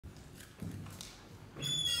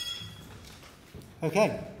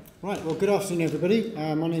Okay, right, well good afternoon everybody.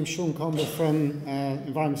 My name's Sean Comber from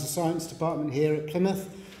Environmental Science Department here at Plymouth,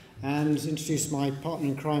 and introduce my partner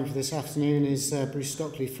in crime for this afternoon is Bruce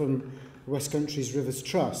Stockley from Westcountry's Rivers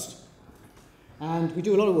Trust. And we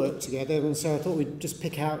do a lot of work together, and so I thought we'd just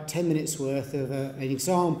pick out 10 minutes worth of an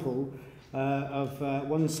example of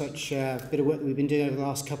one such bit of work that we've been doing over the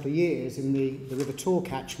last couple of years in the River Taw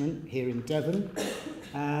Catchment here in Devon.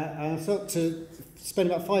 And I thought to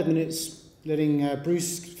spend about 5 minutes letting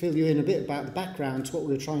Bruce fill you in a bit about the background to what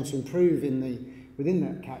we were trying to improve within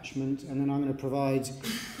that catchment, and then I'm going to provide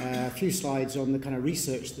a few slides on the kind of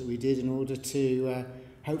research that we did in order to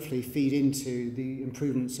hopefully feed into the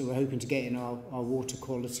improvements that we're hoping to get in our water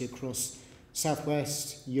quality across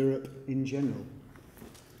Southwest Europe in general.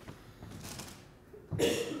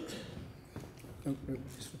 Just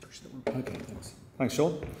push that one. Okay, thanks. Thanks,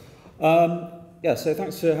 Sean. So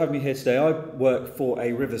thanks for having me here today. I work for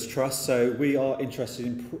a Rivers Trust, so we are interested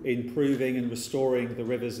in improving and restoring the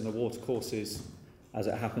rivers and the watercourses as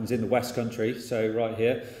it happens in the Westcountry, so right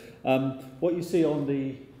here. What you see on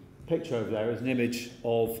the picture over there is an image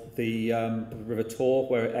of the River Taw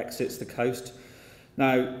where it exits the coast.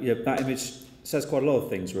 Now, that image says quite a lot of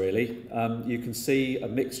things really. You can see a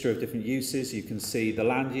mixture of different uses. You can see the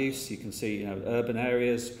land use, you can see urban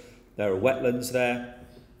areas, there are wetlands there.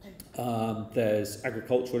 There's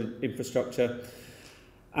agricultural infrastructure,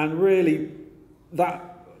 and really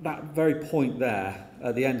that very point there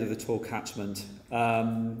at the end of the Taw Catchment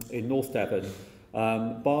in North Devon,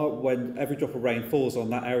 when every drop of rain falls on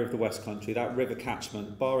that area of the Westcountry, that river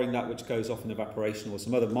catchment, barring that which goes off in evaporation or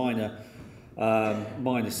some other minor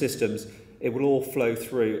systems, it will all flow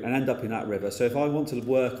through and end up in that river. So if I want to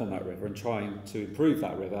work on that river and trying to improve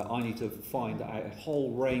that river, I need to find out a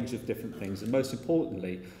whole range of different things, and most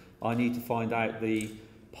importantly, I need to find out the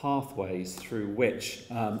pathways through which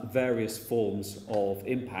various forms of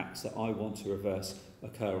impacts that I want to reverse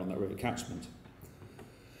occur on that river catchment.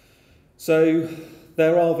 So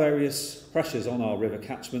there are various pressures on our river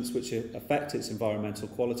catchments which affect its environmental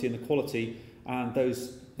quality, and the quality and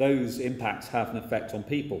those impacts have an effect on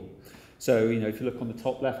people. So if you look on the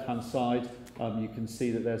top left hand side, you can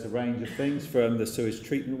see that there's a range of things from the sewage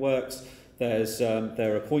treatment works.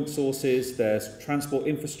 There are point sources, there's transport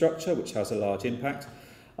infrastructure, which has a large impact,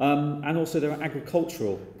 and also there are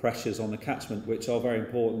agricultural pressures on the catchment, which are very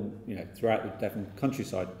important throughout the Devon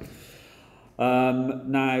countryside.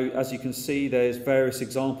 Now, as you can see, there's various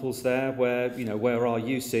examples there where our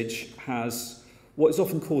usage has what is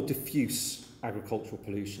often called diffuse agricultural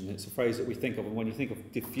pollution. It's a phrase that we think of, and when you think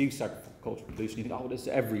of diffuse agricultural pollution, you think, oh, it's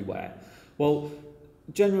everywhere. Well,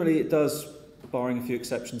 generally it does, barring a few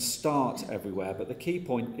exceptions, start everywhere, but the key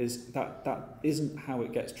point is that isn't how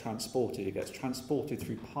it gets transported. It gets transported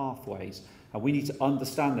through pathways, and we need to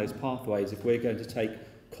understand those pathways if we're going to take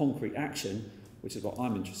concrete action, which is what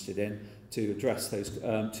I'm interested in, to address those,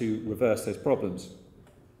 to reverse those problems.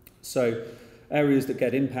 So areas that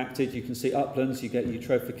get impacted, you can see uplands, you get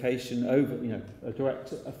eutrophication over, a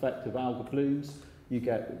direct effect of algal blooms. You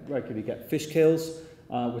regularly get fish kills,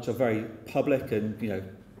 which are very public, and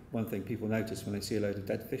one thing people notice when they see a load of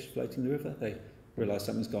dead fish floating in the river, they realise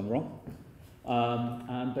something's gone wrong.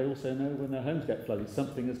 And they also know when their homes get flooded,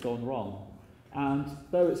 something has gone wrong. And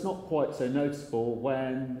though it's not quite so noticeable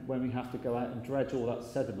when we have to go out and dredge all that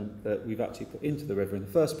sediment that we've actually put into the river in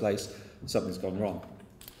the first place, something's gone wrong.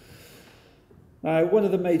 Now, one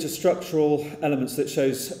of the major structural elements that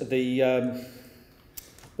shows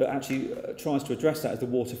that actually tries to address that is the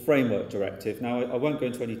Water Framework Directive. Now, I won't go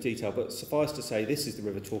into any detail, but suffice to say, this is the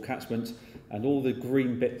River Taw Catchment, and all the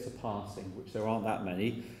green bits are passing, which there aren't that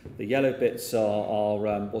many. The yellow bits are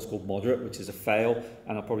what's called moderate, which is a fail,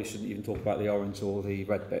 and I probably shouldn't even talk about the orange or the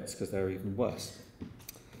red bits, because they're even worse.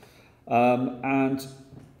 And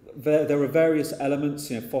there are various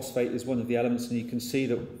elements. Phosphate is one of the elements, and you can see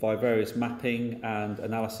that by various mapping and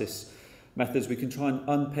analysis methods, we can try and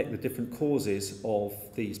unpick the different causes of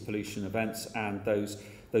these pollution events and those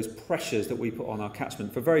pressures that we put on our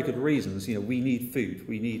catchment for very good reasons. We need food,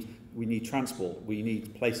 we need transport, we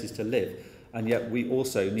need places to live, and yet we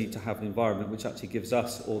also need to have an environment which actually gives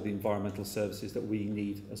us all the environmental services that we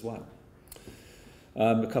need as well.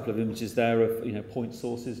 A couple of images there of point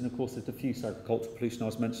sources, and of course the diffuse agricultural pollution I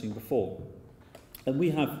was mentioning before. And we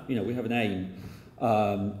have an aim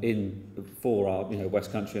for our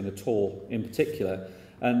Westcountry and the Taw in particular,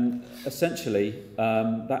 and essentially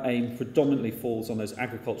that aim predominantly falls on those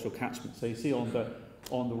agricultural catchments. So you see on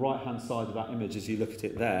the right hand side of that image, as you look at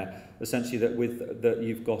it there, essentially that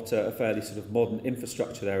you've got a fairly sort of modern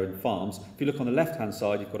infrastructure there in farms. If you look on the left hand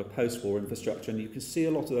side, you've got a post-war infrastructure, and you can see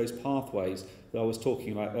a lot of those pathways that I was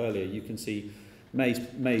talking about earlier. You can see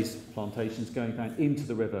maize plantations going down into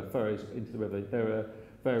the river, furrows into the river. There are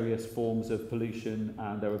various forms of pollution,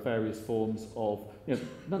 and there are various forms of,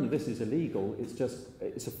 none of this is illegal,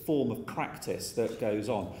 it's a form of practice that goes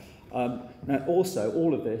on. Now also,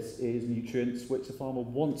 all of this is nutrients which the farmer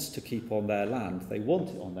wants to keep on their land. They want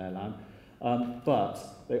it on their land, but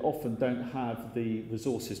they often don't have the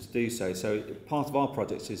resources to do so. So part of our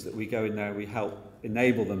project is that we go in there, we help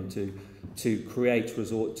enable them to create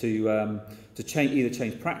either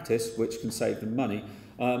change practice, which can save them money,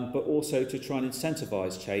 but also to try and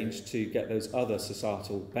incentivise change to get those other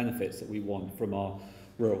societal benefits that we want from our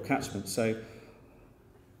rural catchment. So,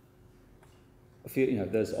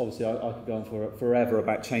 there's obviously, I could go on forever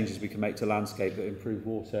about changes we can make to landscape that improve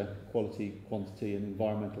water quality, quantity, and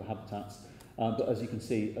environmental habitats. But as you can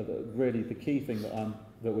see, really the key thing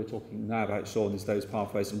that we're talking now about, Sean, is those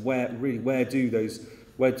pathways, and where do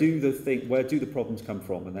the problems come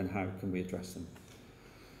from, and then how can we address them?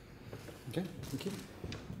 Okay, thank you.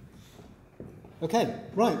 Okay,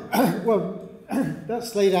 right. Well,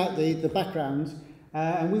 that's laid out the background,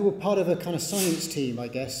 and we were part of a kind of science team, I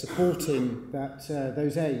guess, supporting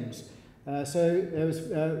those aims. So there was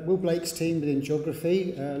Will Blake's team within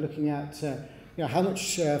geography, looking at how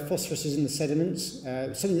much phosphorus is in the sediments,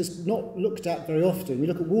 something that's not looked at very often. We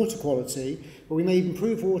look at water quality, but we may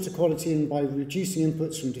improve water quality by reducing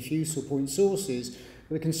inputs from diffuse or point sources.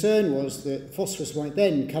 But the concern was that phosphorus might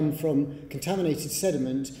then come from contaminated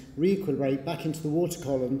sediment, re-equilibrate back into the water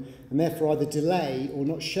column, and therefore either delay or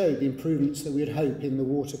not show the improvements that we would hope in the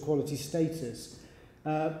water quality status.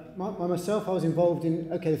 Myself, I was involved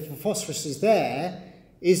in, okay, if the phosphorus is there,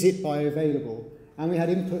 is it bioavailable? And we had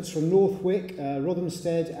inputs from Northwick,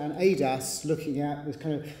 Rothamsted and ADAS looking at this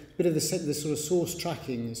kind of bit of the sort of source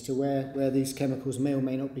tracking as to where these chemicals may or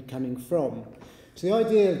may not be coming from. So the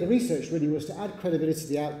idea of the research really was to add credibility to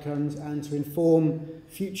the outcomes and to inform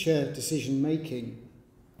future decision making.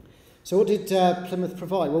 So what did Plymouth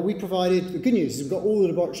provide? Well, we provided, the good news is we've got all the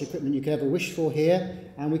laboratory equipment you could ever wish for here,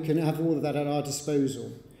 and we can have all of that at our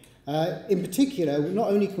disposal. In particular, not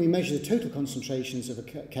only can we measure the total concentrations of a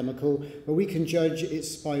chemical, but we can judge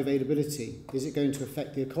its bioavailability. Is it going to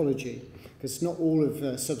affect the ecology? Because not all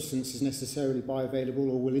of substance is necessarily bioavailable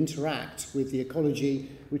or will interact with the ecology,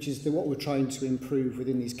 which is what we're trying to improve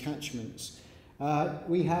within these catchments.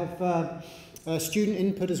 We have student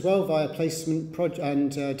input as well via placement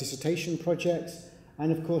and dissertation projects,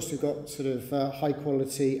 and of course we've got sort of high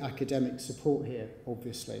quality academic support here,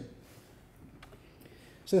 obviously.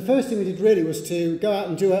 So the first thing we did really was to go out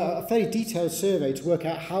and do a fairly detailed survey to work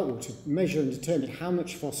out to measure and determine how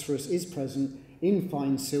much phosphorus is present in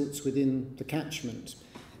fine silts within the catchment.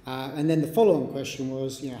 And then the follow-on question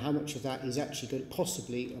was, how much of that is actually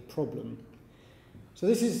possibly a problem? So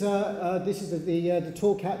this is the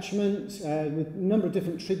Taw Catchment with a number of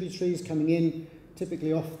different tributaries coming in,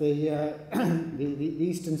 typically off the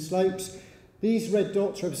eastern slopes. These red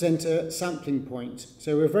dots represent a sampling point.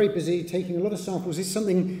 So we're very busy taking a lot of samples. It's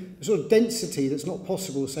something, a sort of density that's not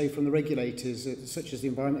possible, say, from the regulators, such as the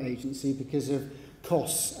Environment Agency, because of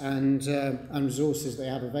costs and resources they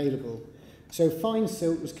have available. So fine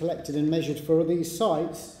silt was collected and measured for these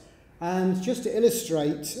sites. And just to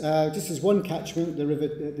illustrate, this is one catchment, the river,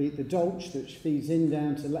 the Dolch, which feeds in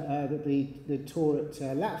down to the Taw at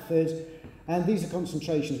Latford. And these are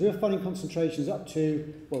concentrations. We were finding concentrations up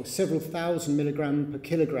to, several thousand milligram per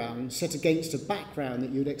kilogram, set against a background that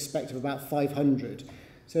you would expect of about 500.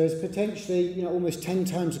 So it's potentially, almost 10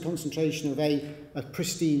 times the concentration of a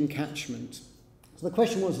pristine catchment. So the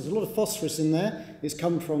question was, there's a lot of phosphorus in there. It's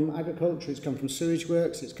come from agriculture, it's come from sewage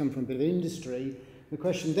works, it's come from a bit of industry. The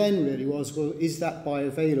question then really was, is that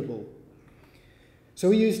bioavailable? So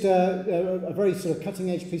we used a very sort of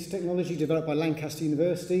cutting-edge piece of technology developed by Lancaster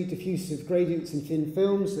University, diffusive gradients in thin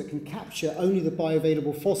films that can capture only the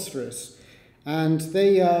bioavailable phosphorus. And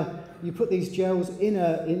you put these gels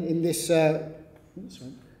in this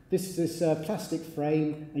plastic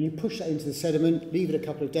frame, and you push that into the sediment, leave it a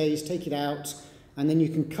couple of days, take it out, and then you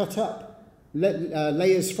can cut up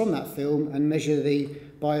layers from that film and measure the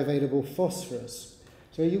bioavailable phosphorus.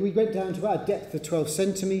 So we went down to about a depth of 12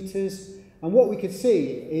 centimetres. And what we could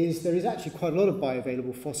see is there is actually quite a lot of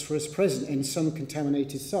bioavailable phosphorus present in some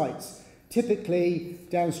contaminated sites, typically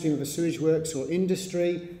downstream of a sewage works or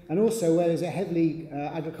industry, and also where there's a heavily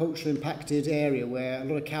agricultural impacted area where a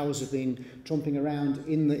lot of cows have been tromping around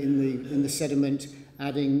in the sediment,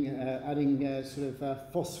 adding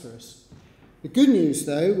phosphorus. The good news,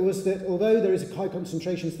 though, was that although there is high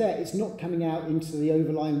concentrations there, it's not coming out into the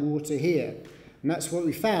overlying water here. And that's what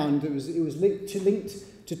we found. It was linked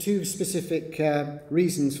to two specific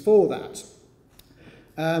reasons for that.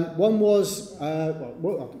 One was,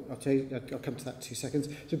 I'll tell you, I'll come to that in 2 seconds.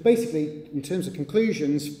 So basically, in terms of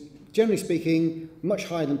conclusions, generally speaking, much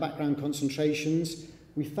higher than background concentrations.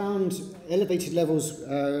 We found elevated levels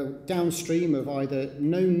downstream of either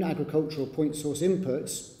known agricultural point source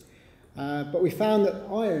inputs, but we found that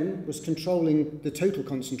iron was controlling the total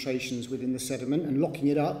concentrations within the sediment and locking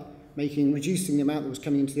it up, reducing the amount that was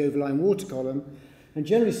coming into the overlying water column. And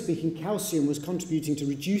generally speaking, calcium was contributing to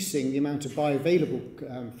reducing the amount of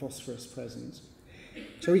bioavailable phosphorus present.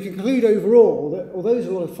 So we can conclude overall that although there's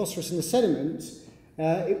a lot of phosphorus in the sediment,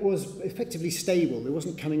 it was effectively stable. It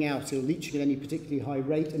wasn't coming out or leaching at any particularly high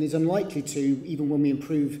rate, and is unlikely to, even when we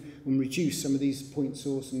improve and reduce some of these point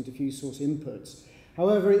source and diffuse source inputs.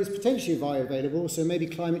 However, it is potentially bioavailable, so maybe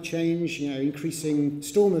climate change, increasing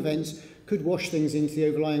storm events could wash things into the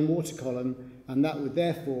overlying water column, and that would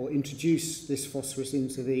therefore introduce this phosphorus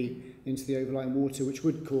into the overlying water, which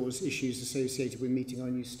would cause issues associated with meeting our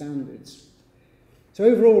new standards. So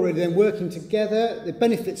overall, really then working together, the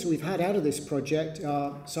benefits that we've had out of this project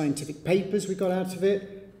are scientific papers we got out of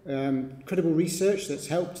it, credible research that's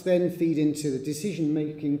helped then feed into the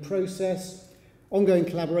decision-making process, ongoing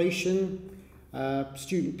collaboration,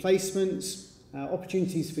 student placements,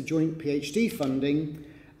 opportunities for joint PhD funding,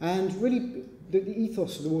 and really the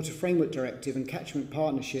ethos of the Water Framework Directive and catchment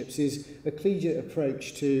partnerships is a collegiate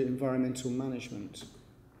approach to environmental management.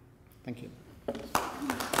 Thank you.